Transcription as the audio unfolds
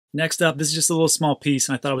Next up, this is just a little small piece,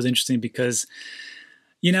 and I thought it was interesting because,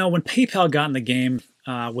 you know, when PayPal got in the game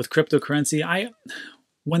with cryptocurrency,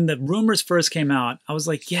 when the rumors first came out, I was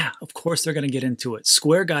like, yeah, of course they're going to get into it.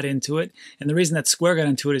 Square got into it, and the reason that Square got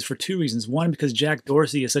into it is for two reasons. One, because Jack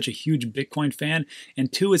Dorsey is such a huge Bitcoin fan,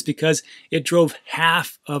 and two, is because it drove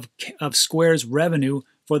half of Square's revenue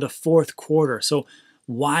for the fourth quarter. So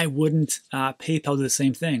why wouldn't PayPal do the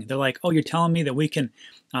same thing? They're like, oh, you're telling me that we can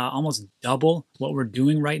almost double what we're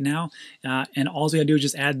doing right now, and all we gotta do is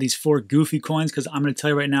just add these 4 goofy coins? Because I'm going to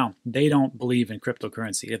tell you right now, they don't believe in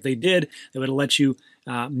cryptocurrency. If they did, they would have let you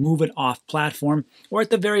move it off platform, or at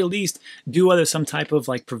the very least do some type of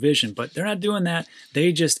like provision. But they're not doing that.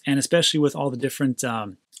 They just, and especially with all the different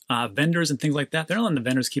vendors and things like that, they're not letting the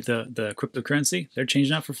vendors keep the cryptocurrency. They're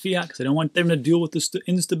changing out for fiat because they don't want them to deal with this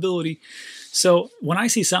instability. So when I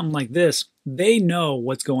see something like this, they know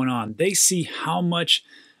what's going on. They see how much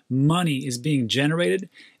money is being generated.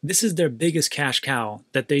 This is their biggest cash cow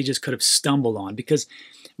that they just could have stumbled on, because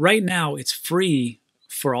right now it's free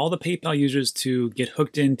for all the PayPal users to get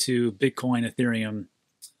hooked into Bitcoin, Ethereum,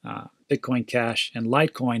 Bitcoin Cash, and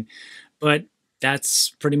Litecoin. But that's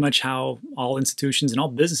pretty much how all institutions and all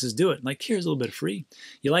businesses do it. Like, here's a little bit of free.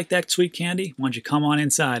 You like that sweet candy? Why don't you come on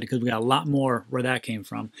inside, because we got a lot more where that came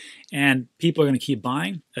from. And people are going to keep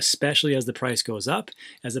buying, especially as the price goes up.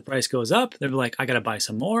 As the price goes up, they're like, I got to buy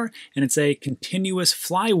some more. And it's a continuous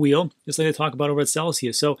flywheel, just like they talk about over at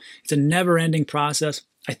Celsius. So it's a never-ending process.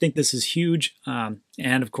 I think this is huge.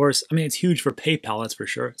 And of course, I mean, it's huge for PayPal, that's for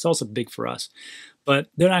sure. It's also big for us. But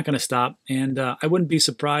they're not going to stop, and I wouldn't be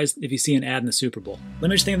surprised if you see an ad in the Super Bowl. Let me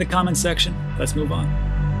know what you think in the comments section. Let's move on.